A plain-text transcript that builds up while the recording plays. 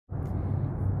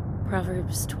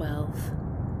Proverbs 12.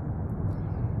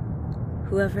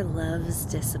 Whoever loves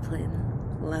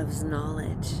discipline loves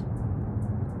knowledge,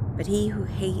 but he who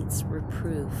hates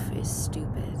reproof is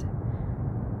stupid.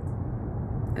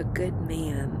 A good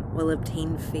man will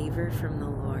obtain favor from the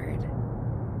Lord,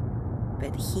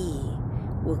 but he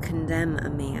will condemn a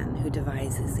man who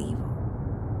devises evil.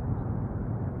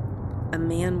 A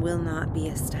man will not be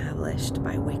established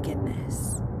by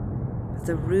wickedness, but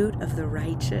the root of the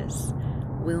righteous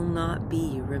will not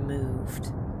be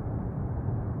removed.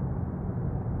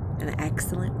 An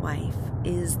excellent wife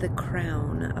is the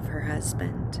crown of her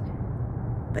husband,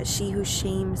 but she who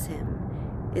shames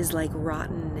him is like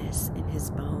rottenness in his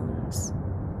bones.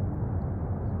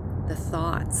 The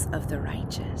thoughts of the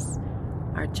righteous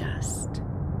are just,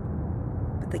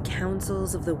 but the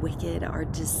counsels of the wicked are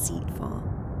deceitful.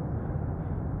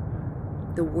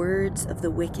 The words of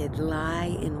the wicked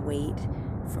lie in wait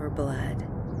for blood,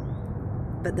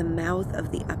 but the mouth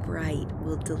of the upright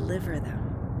will deliver them.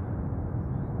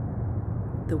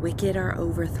 The wicked are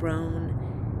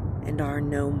overthrown and are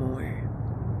no more,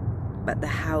 but the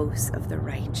house of the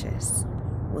righteous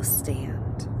will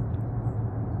stand.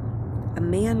 A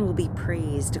man will be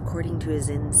praised according to his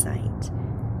insight,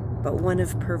 but one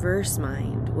of perverse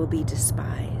mind will be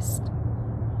despised.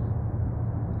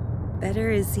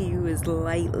 Better is he who is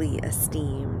lightly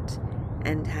esteemed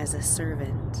and has a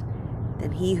servant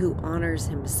than he who honors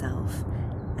himself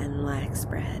and lacks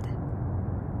bread.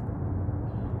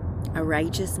 A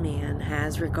righteous man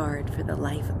has regard for the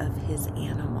life of his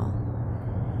animal,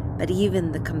 but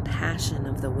even the compassion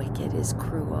of the wicked is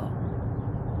cruel.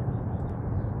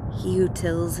 He who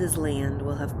tills his land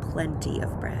will have plenty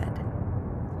of bread,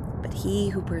 but he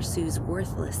who pursues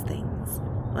worthless things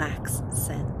lacks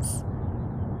sense.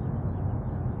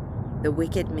 The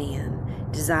wicked man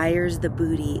desires the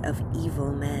booty of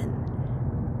evil men,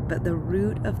 but the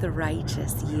root of the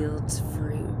righteous yields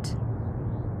fruit.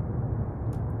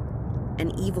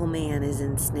 An evil man is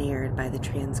ensnared by the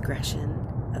transgression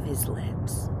of his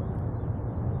lips,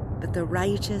 but the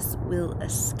righteous will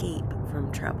escape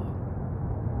from trouble.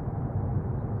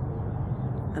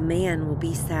 A man will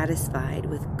be satisfied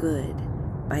with good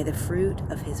by the fruit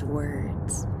of his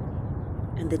words,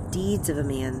 and the deeds of a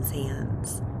man's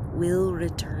hands will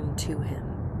return to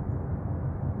him.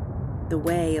 The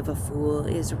way of a fool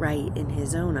is right in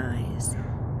his own eyes,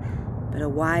 but a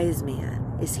wise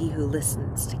man is he who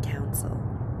listens to counsel.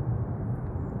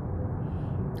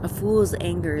 A fool's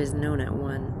anger is known at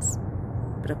once,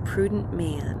 but a prudent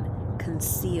man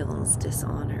conceals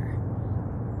dishonor.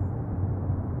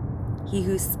 He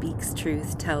who speaks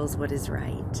truth tells what is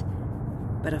right,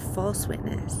 but a false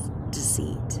witness,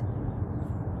 deceit.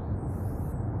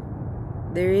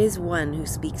 There is one who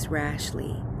speaks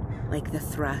rashly, like the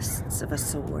thrusts of a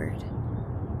sword,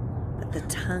 but the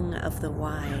tongue of the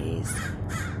wise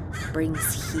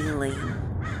brings healing.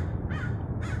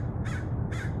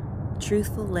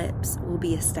 Truthful lips will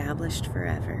be established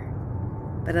forever,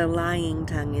 but a lying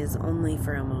tongue is only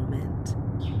for a moment.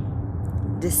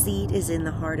 Deceit is in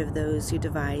the heart of those who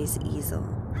devise evil,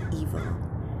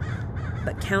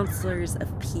 but counselors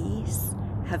of peace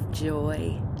have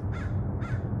joy.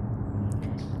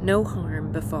 No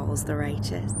harm befalls the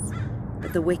righteous,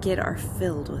 but the wicked are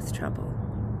filled with trouble.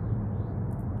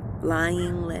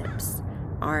 Lying lips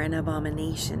are an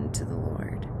abomination to the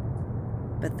Lord,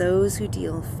 but those who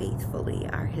deal faithfully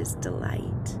are his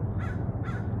delight.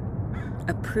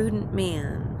 A prudent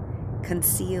man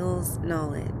conceals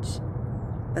knowledge,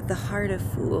 but the heart of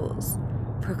fools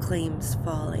proclaims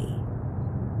folly.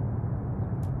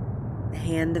 The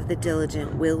hand of the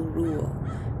diligent will rule,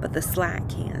 but the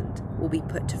slack hand will be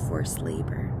put to forced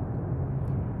labor.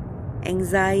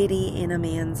 Anxiety in a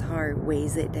man's heart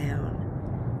weighs it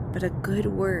down, but a good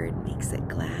word makes it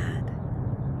glad.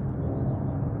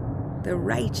 The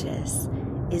righteous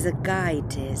is a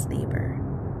guide to his neighbor,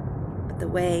 but the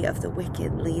way of the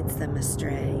wicked leads them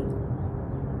astray.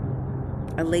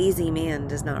 A lazy man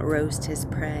does not roast his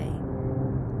prey,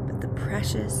 but the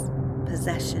precious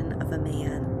possession of a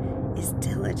man is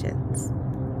diligence.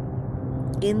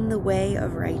 In the way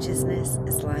of righteousness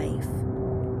is life,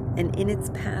 and in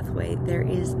its pathway there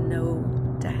is no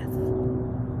death.